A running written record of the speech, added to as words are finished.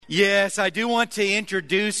Yes, I do want to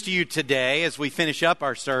introduce to you today, as we finish up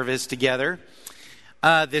our service together,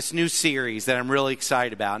 this new series that I'm really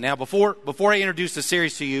excited about. Now, before I introduce the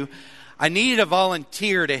series to you, I needed a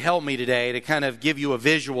volunteer to help me today to kind of give you a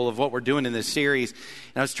visual of what we're doing in this series.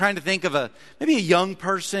 And I was trying to think of maybe a young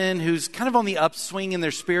person who's kind of on the upswing in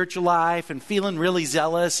their spiritual life and feeling really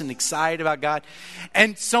zealous and excited about God.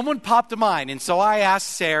 And someone popped to mind. And so I asked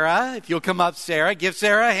Sarah, if you'll come up, Sarah, give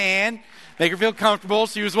Sarah a hand. Make her feel comfortable.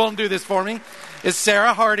 She was willing to do this for me. It's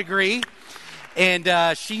Sarah Hardigree.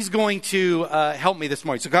 And she's going to help me this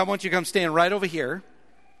morning. So God wants you to come stand right over here.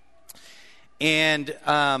 And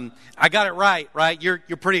I got it right? You're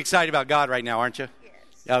pretty excited about God right now, aren't you?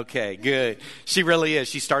 Yes. Okay, good. She really is.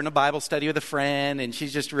 She's starting a Bible study with a friend, and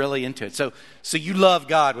she's just really into it. So you love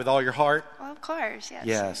God with all your heart? Well, of course, yes.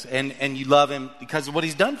 Yes, and you love Him because of what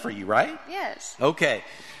He's done for you, right? Yes. Okay.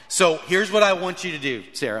 So here's what I want you to do,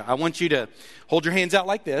 Sarah. I want you to hold your hands out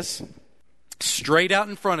like this, straight out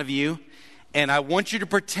in front of you, and I want you to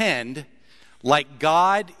pretend like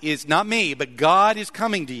God is, not me, but God is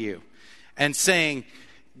coming to you and saying,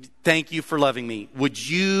 thank you for loving me. Would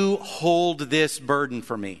you hold this burden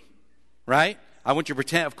for me? Right? I want you to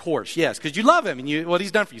pretend, of course, yes, because you love Him and what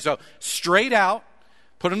He's done for you. So straight out,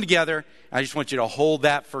 put them together. I just want you to hold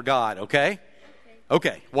that for God, okay?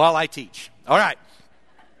 Okay, while I teach. All right.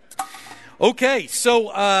 Okay,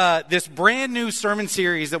 so this brand new sermon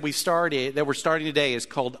series that we're starting today is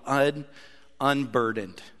called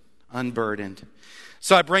Unburdened. Unburdened.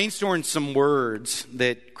 So I brainstormed some words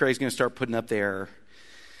that Craig's going to start putting up there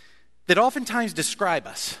that oftentimes describe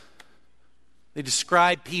us. They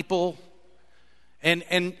describe people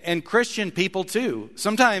and Christian people too.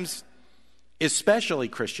 Sometimes, especially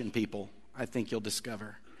Christian people, I think you'll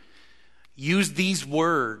discover. Use these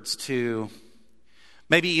words to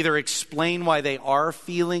maybe either explain why they are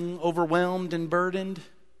feeling overwhelmed and burdened,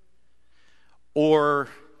 or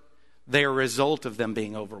they're a result of them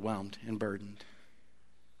being overwhelmed and burdened.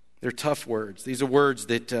 They're tough words. These are words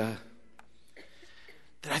that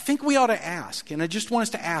I think we ought to ask. And I just want us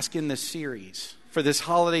to ask in this series for this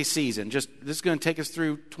holiday season. This is going to take us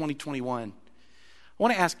through 2021. I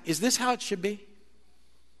want to ask, is this how it should be?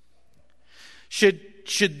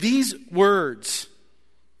 Should these words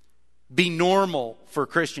be normal for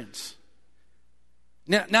Christians?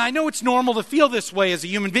 Now, I know it's normal to feel this way as a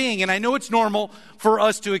human being, and I know it's normal for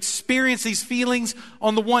us to experience these feelings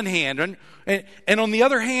on the one hand. And on the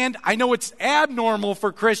other hand, I know it's abnormal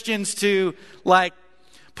for Christians to,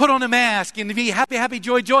 put on a mask and to be happy, happy,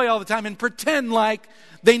 joy, joy all the time and pretend like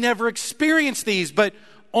they never experienced these. But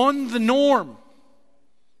on the norm,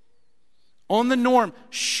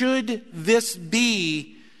 should this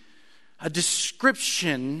be a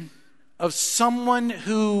description of someone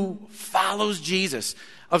who follows Jesus,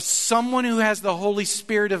 of someone who has the Holy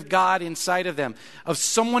Spirit of God inside of them, of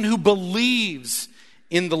someone who believes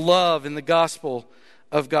in the love and the gospel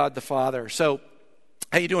of God the Father? So,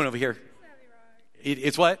 how you doing over here? It's a heavy rock.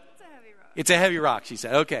 It's what? It's a heavy rock. It's a heavy rock, she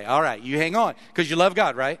said. Okay, all right. You hang on, because you love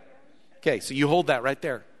God, right? Okay, so you hold that right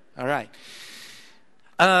there. All right.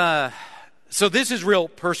 So this is real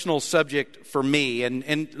personal subject for me, and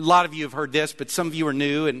a lot of you have heard this, but some of you are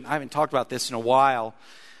new, and I haven't talked about this in a while.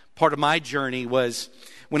 Part of my journey was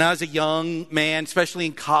when I was a young man, especially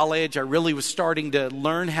in college, I really was starting to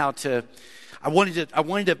learn how to, I wanted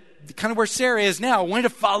to, kind of where Sarah is now, I wanted to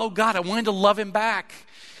follow God, I wanted to love Him back.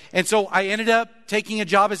 And so I ended up taking a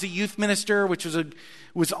job as a youth minister, which was an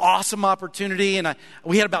awesome opportunity, and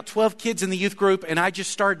we had about 12 kids in the youth group, and I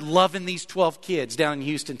just started loving these 12 kids down in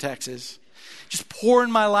Houston, Texas. Just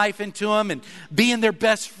pouring my life into them and being their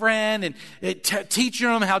best friend and teaching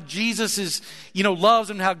them how Jesus loves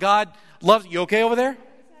them, how God loves them. You okay over there?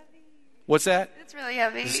 What's that? It's really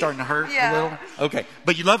heavy. Is it starting to hurt Yeah. a little? Okay.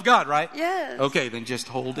 But you love God, right? Yes. Okay, then just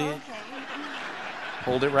hold it. Okay.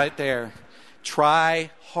 Hold it right there. Try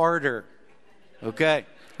harder. Okay.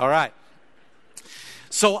 All right.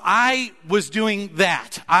 So I was doing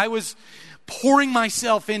that. I was pouring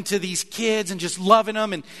myself into these kids and just loving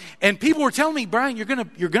them, and people were telling me, Brian, you're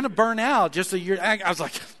gonna burn out. I was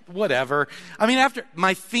like, whatever. I mean, after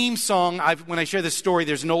my theme song, when I share this story,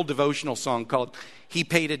 there's an old devotional song called "He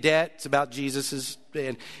Paid a Debt." It's about Jesus's,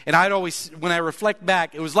 and I'd always, when I reflect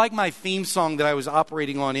back, it was like my theme song that I was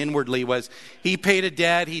operating on inwardly was, "He paid a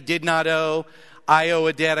debt He did not owe. I owe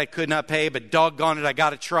a debt I could not pay, but doggone it, I got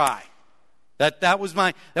to try." That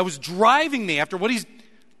was driving me after what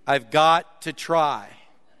I've got to try,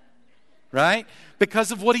 right?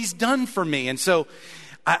 Because of what He's done for me. And so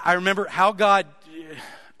I remember how God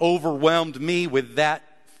overwhelmed me with that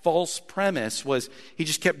false premise was He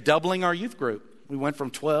just kept doubling our youth group. We went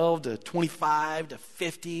from 12 to 25 to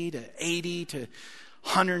 50 to 80 to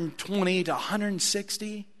 120 to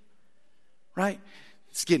 160. Right?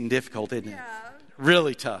 It's getting difficult, isn't it? Yeah.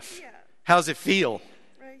 Really tough. Yeah. How's it feel?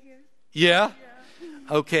 Right here. Yeah?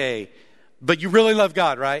 Okay. But you really love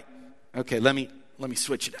God, right? Okay, let me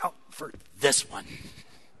switch it out for this one.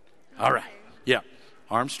 All right. Yeah.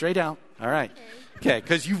 Arms straight out. All right. Okay,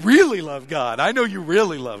 because you really love God. I know you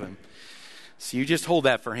really love him. So you just hold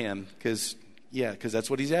that for him because that's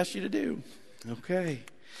what he's asked you to do. Okay.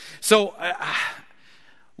 So,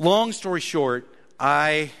 long story short,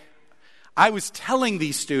 I was telling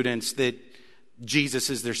these students that Jesus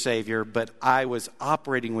is their Savior, but I was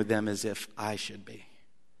operating with them as if I should be.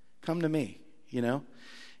 Come to me, and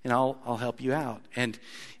I'll help you out. And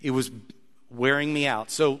it was wearing me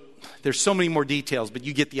out. So there's so many more details, but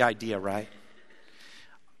you get the idea, right?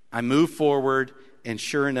 I move forward, and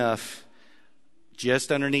sure enough,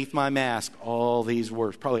 just underneath my mask, all these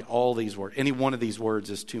words, probably all these words, any one of these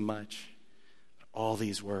words is too much. All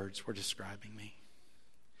these words were describing me.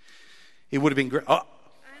 It would have been great. Oh, I know.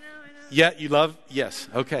 yeah, you love? Yes,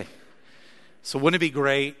 okay. So wouldn't it be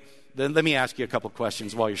great? Then let me ask you a couple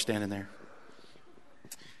questions while you're standing there.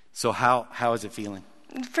 So how is it feeling?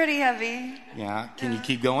 Pretty heavy. Yeah. Can you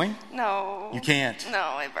keep going? No. You can't?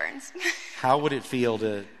 No, it burns. How would it feel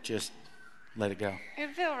to just let it go?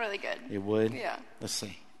 It'd feel really good. It would? Yeah. Let's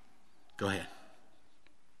see. Go ahead.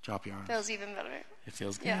 Drop your arms. Feels even better. It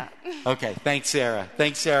feels good? Yeah. Okay. Thanks, Sarah.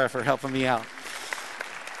 Thanks, Sarah, for helping me out.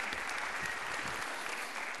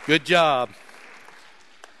 Good job.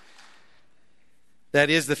 That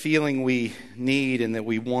is the feeling we need and that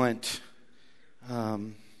we want.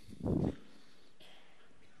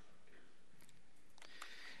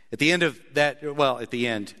 At the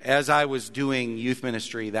end, as I was doing youth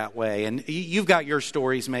ministry that way, and you've got your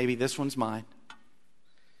stories maybe, this one's mine,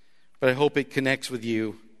 but I hope it connects with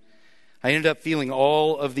you. I ended up feeling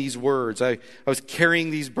all of these words. I was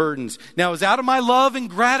carrying these burdens. Now, it was out of my love and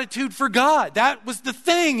gratitude for God. That was the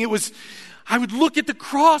thing. I would look at the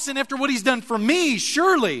cross and after what he's done for me,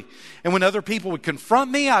 surely. And when other people would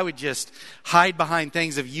confront me, I would just hide behind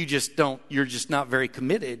things of you're just not very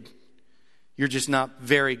committed. You're just not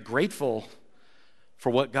very grateful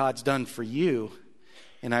for what God's done for you.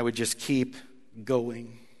 And I would just keep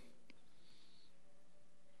going.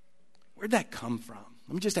 Where'd that come from?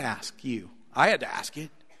 Let me just ask you. I had to ask it.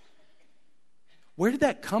 Where did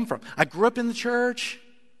that come from? I grew up in the church.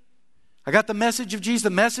 I got the message of Jesus, the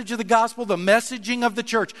message of the gospel, the messaging of the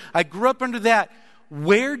church. I grew up under that.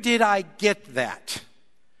 Where did I get that?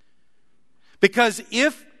 Because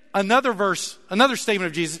if another statement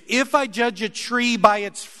of Jesus, if I judge a tree by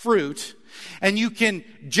its fruit, and you can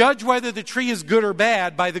judge whether the tree is good or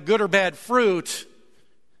bad by the good or bad fruit,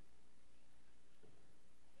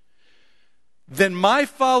 then my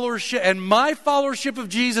followership of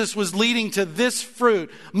Jesus was leading to this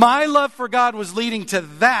fruit. My love for God was leading to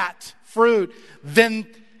that fruit. Then,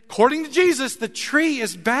 according to Jesus, the tree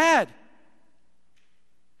is bad.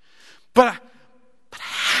 But I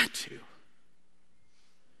had to.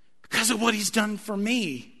 Because of what he's done for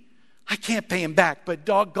me. I can't pay him back, but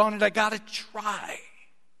doggone it, I got to try.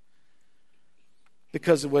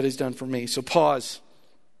 Because of what he's done for me. So pause.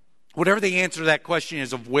 Whatever the answer to that question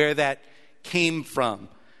is of where that came from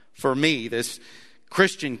for me, this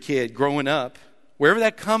Christian kid growing up, wherever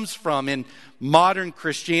that comes from in modern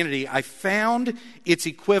Christianity, I found its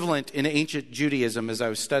equivalent in ancient Judaism as I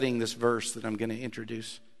was studying this verse that I'm going to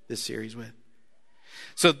introduce this series with.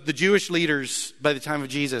 So the Jewish leaders, by the time of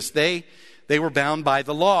Jesus, they were bound by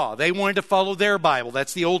the law. They wanted to follow their Bible.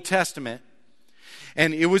 That's the Old Testament.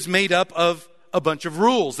 And it was made up of a bunch of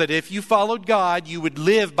rules that if you followed God, you would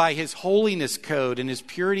live by his holiness code and his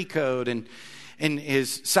purity code and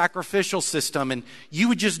his sacrificial system. And you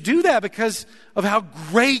would just do that because of how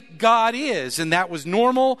great God is. And that was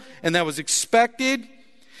normal and that was expected.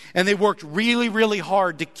 And they worked really, really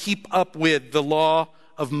hard to keep up with the law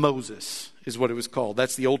of Moses, is what it was called.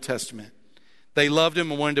 That's the Old Testament. They loved him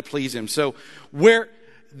and wanted to please him. So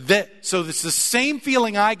it's the same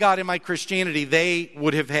feeling I got in my Christianity they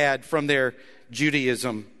would have had from their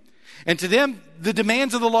Judaism. And to them, the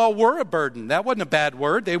demands of the law were a burden. That wasn't a bad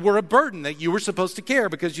word. They were a burden that you were supposed to care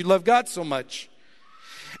because you love God so much.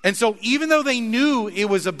 And so even though they knew it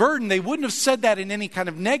was a burden, they wouldn't have said that in any kind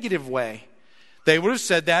of negative way. They would have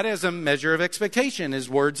said that as a measure of expectation, as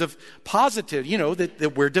words of positive,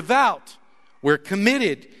 that we're devout, we're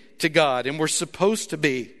committed to God, and we're supposed to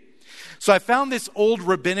be. So I found this old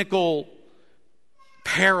rabbinical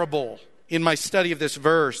parable in my study of this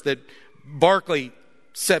verse that Barclay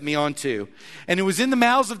set me on to. And it was in the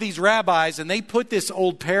mouths of these rabbis, and they put this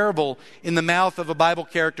old parable in the mouth of a Bible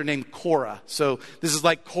character named Korah. So this is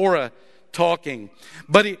like Korah talking.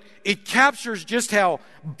 But it captures just how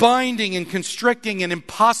binding and constricting and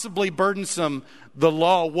impossibly burdensome the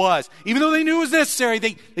law was. Even though they knew it was necessary,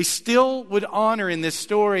 they still would honor in this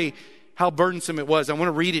story how burdensome it was. I want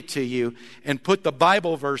to read it to you and put the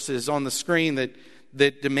Bible verses on the screen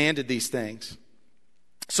that demanded these things.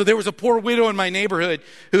 So there was a poor widow in my neighborhood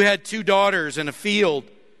who had 2 daughters in a field.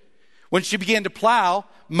 When she began to plow,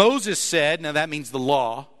 Moses said, now that means the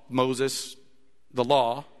law, the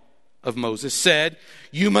law of Moses said,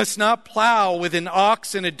 "You must not plow with an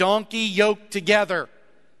ox and a donkey yoked together."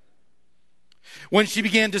 When she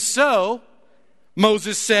began to sow,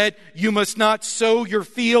 Moses said, "You must not sow your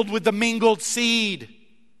field with the mingled seed."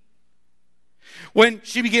 When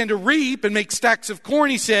she began to reap and make stacks of corn,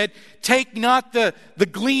 he said, "Take not the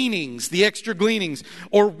gleanings, the extra gleanings,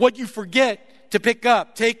 or what you forget to pick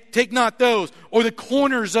up. Take not those, or the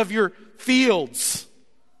corners of your fields."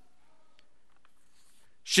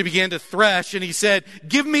 She began to thresh, and he said,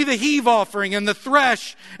 "Give me the heave offering and the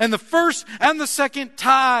thresh and the first and the second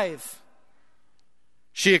tithe."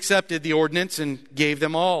 She accepted the ordinance and gave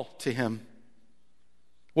them all to him.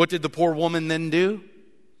 What did the poor woman then do?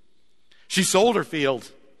 She sold her field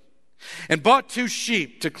and bought 2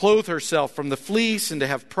 sheep to clothe herself from the fleece and to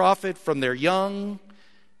have profit from their young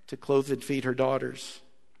to clothe and feed her daughters.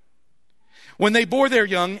 When they bore their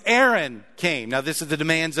young, Aaron came. Now this is the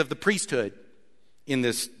demands of the priesthood in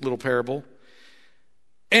this little parable.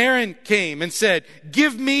 Aaron came and said,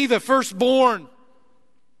 "Give me the firstborn."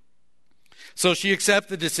 So she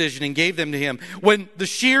accepted the decision and gave them to him. When the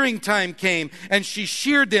shearing time came and she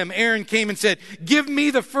sheared them, Aaron came and said, "Give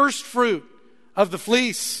me the first fruit of the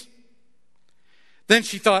fleece." Then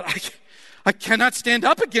she thought, I cannot stand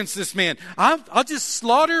up against this man. I'll just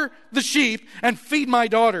slaughter the sheep and feed my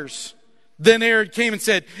daughters. Then Aaron came and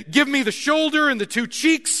said, "Give me the shoulder and the 2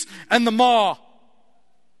 cheeks and the maw."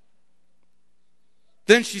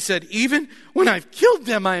 Then she said, "Even when I've killed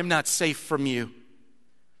them, I am not safe from you.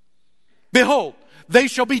 Behold, they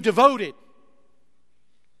shall be devoted."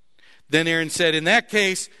 Then Aaron said, "In that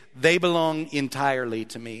case, they belong entirely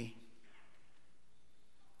to me."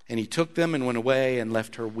 And he took them and went away and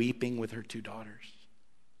left her weeping with her 2 daughters.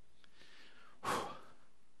 Whew.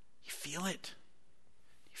 You feel it?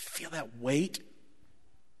 You feel that weight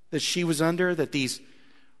that she was under? That these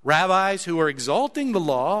rabbis who are exalting the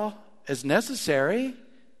law as necessary,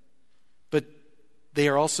 but they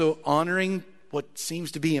are also honoring what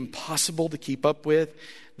seems to be impossible to keep up with.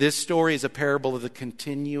 This story is a parable of the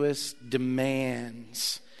continuous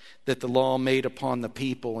demands that the law made upon the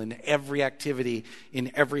people in every activity, in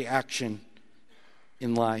every action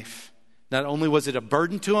in life. Not only was it a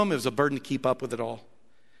burden to them, it was a burden to keep up with it all.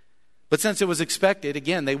 But since it was expected,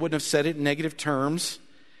 again, they wouldn't have said it in negative terms.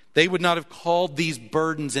 They would not have called these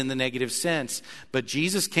burdens in the negative sense. But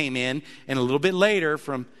Jesus came in, and a little bit later,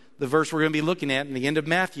 from the verse we're going to be looking at in the end of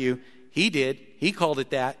Matthew, he did. He called it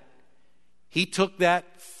that. He took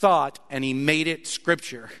that thought and he made it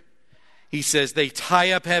scripture. He says they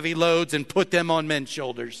tie up heavy loads and put them on men's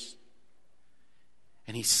shoulders.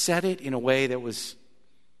 And he said it in a way that was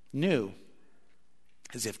new,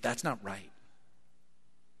 as if that's not right.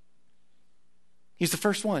 He's the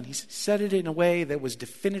first one. He said it in a way that was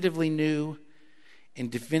definitively new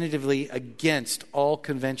and definitively against all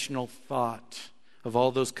conventional thought of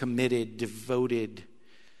all those committed, devoted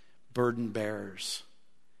burden bearers.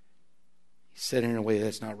 He said it in a way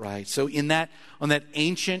that's not right. So on that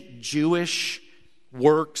ancient Jewish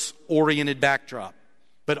works-oriented backdrop,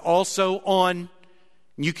 but also on,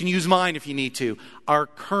 you can use mine if you need to, our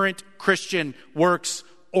current Christian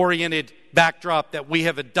works-oriented backdrop that we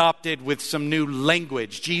have adopted with some new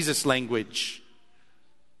language, Jesus language.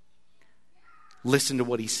 Listen to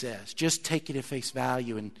what he says. Just take it at face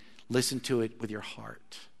value and listen to it with your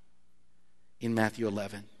heart. In Matthew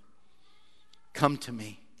 11. Come to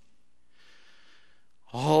me,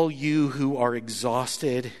 all you who are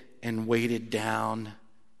exhausted and weighted down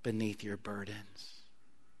beneath your burdens,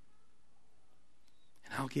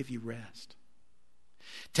 and I'll give you rest.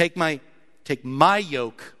 Take my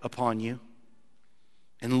yoke upon you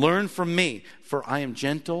and learn from me, for I am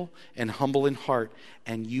gentle and humble in heart,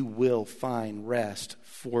 and you will find rest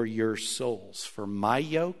for your souls. For my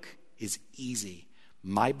yoke is easy,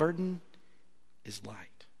 my burden is light.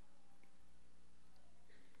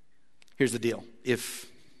 Here's the deal. If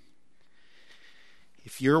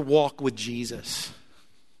your walk with Jesus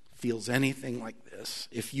feels anything like this,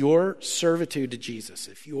 if your servitude to Jesus,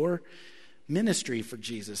 if your ministry for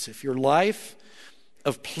Jesus, if your life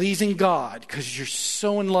of pleasing God because you're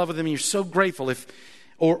so in love with Him, you're so grateful,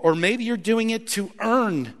 or maybe you're doing it to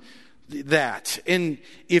earn that. And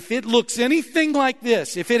if it looks anything like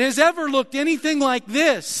this, if it has ever looked anything like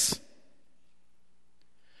this,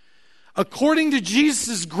 according to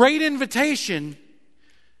Jesus' great invitation,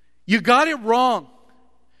 you got it wrong.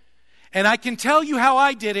 And I can tell you how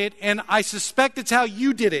I did it, and I suspect it's how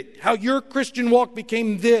you did it, how your Christian walk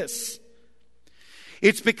became this.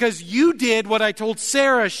 It's because you did what I told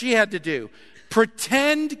Sarah she had to do.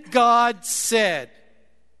 Pretend God said.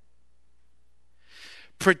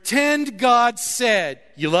 Pretend God said,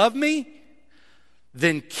 you love me?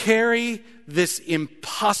 Then carry this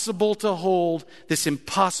impossible to hold, this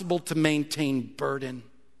impossible to maintain burden.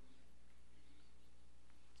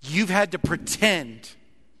 You've had to pretend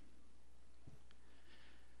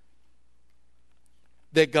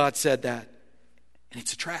that God said that. And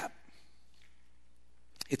it's a trap.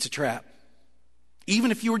 It's a trap.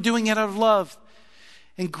 Even if you were doing it out of love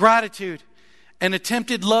and gratitude and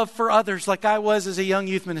attempted love for others like I was as a young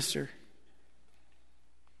youth minister,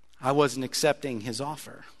 I wasn't accepting His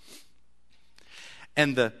offer.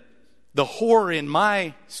 And the horror in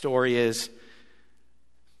my story is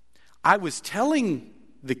I was telling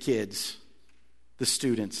the kids, the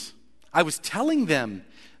students, I was telling them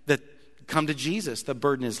that come to Jesus, the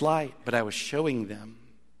burden is light, but I was showing them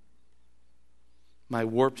my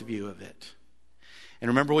warped view of it. And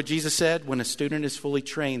remember what Jesus said? When a student is fully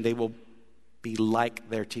trained, they will be like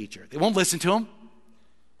their teacher. They won't listen to him.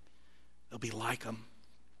 They'll be like him.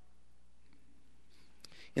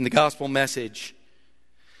 In the gospel message,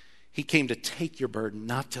 He came to take your burden,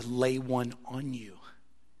 not to lay one on you.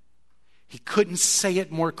 He couldn't say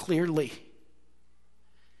it more clearly.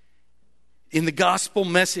 In the gospel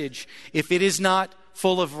message, if it is not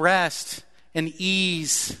full of rest and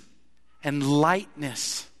ease and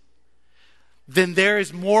lightness, then there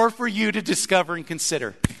is more for you to discover and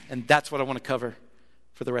consider. And that's what I want to cover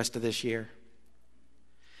for the rest of this year.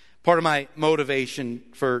 Part of my motivation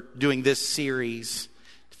for doing this series,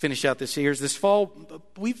 to finish out this year, is this fall,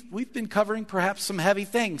 we've been covering perhaps some heavy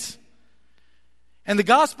things. And the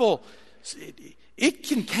gospel, it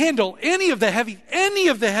can handle any of the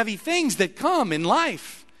heavy things that come in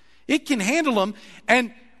life. It can handle them,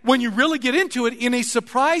 and when you really get into it, in a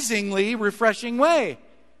surprisingly refreshing way.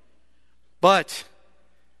 But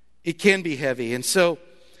it can be heavy. And so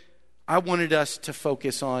I wanted us to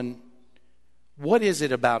focus on what is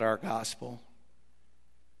it about our gospel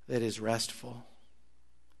that is restful?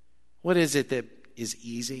 What is it that is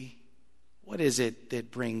easy? What is it that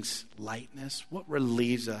brings lightness? What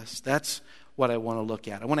relieves us? That's what I want to look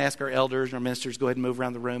at. I want to ask our elders and our ministers to go ahead and move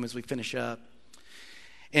around the room as we finish up.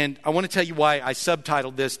 And I want to tell you why I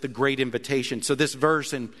subtitled this The Great Invitation. So this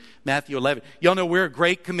verse in Matthew 11, y'all know we're a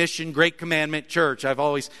Great Commission, Great Commandment church.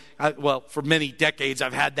 For many decades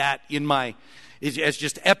I've had that in as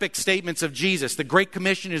just epic statements of Jesus. The Great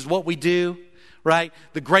Commission is what we do, right?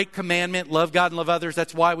 The Great Commandment, love God and love others,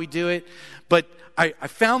 that's why we do it. But I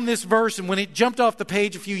found this verse, and when it jumped off the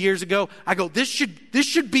page a few years ago, I go, this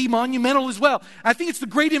should be monumental as well. I think it's the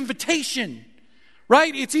Great Invitation.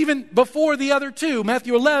 Right? It's even before the other two,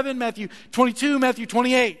 Matthew 11, Matthew 22, Matthew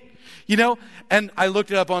 28, And I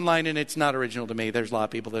looked it up online, and it's not original to me. There's a lot of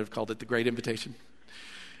people that have called it the Great Invitation.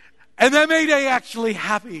 And that made me actually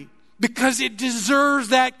happy because it deserves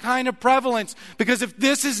that kind of prevalence. Because if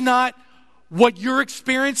this is not what you're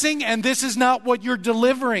experiencing and this is not what you're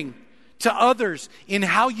delivering to others in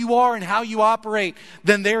how you are and how you operate,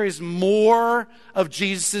 then there is more of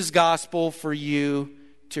Jesus' gospel for you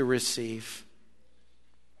to receive.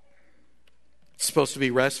 Supposed to be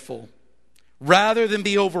restful. Rather than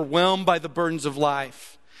be overwhelmed by the burdens of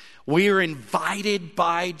life, we are invited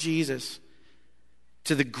by Jesus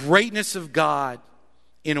to the greatness of God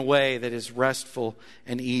in a way that is restful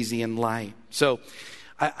and easy and light. So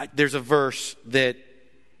there's a verse that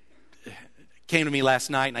came to me last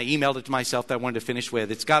night, and I emailed it to myself that I wanted to finish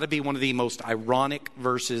with. It's got to be one of the most ironic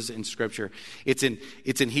verses in Scripture. It's in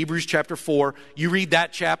Hebrews chapter 4. You read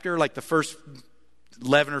that chapter, like the first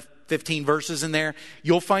 11 or 15 verses in there,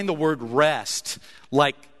 you'll find the word rest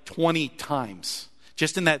like 20 times.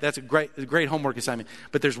 Just in that's a great homework assignment.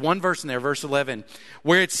 But there's one verse in there, verse 11,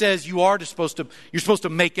 where it says you're supposed to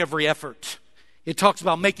make every effort. It talks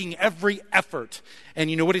about making every effort. And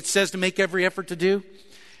you know what it says to make every effort to do?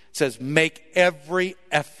 It says make every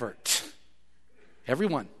effort,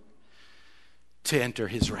 everyone, to enter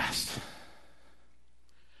His rest.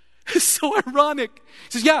 It's so ironic.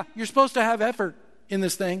 It says, yeah, you're supposed to have effort in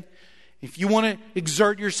this thing. If you want to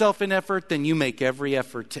exert yourself in effort, then you make every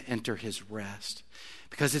effort to enter His rest.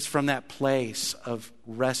 Because it's from that place of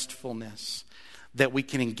restfulness that we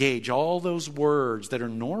can engage all those words that are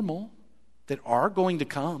normal, that are going to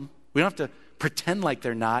come. We don't have to pretend like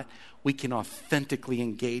they're not. We can authentically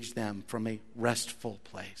engage them from a restful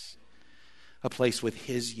place. A place with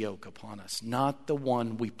his yoke upon us, not the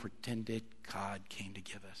one we pretended God came to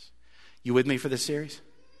give us. You with me for this series?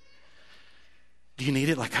 Do you need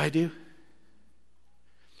it like I do?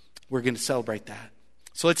 We're going to celebrate that.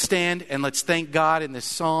 So let's stand and let's thank God in this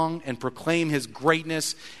song and proclaim his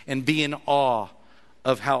greatness and be in awe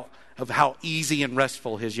of how easy and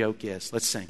restful his yoke is. Let's sing.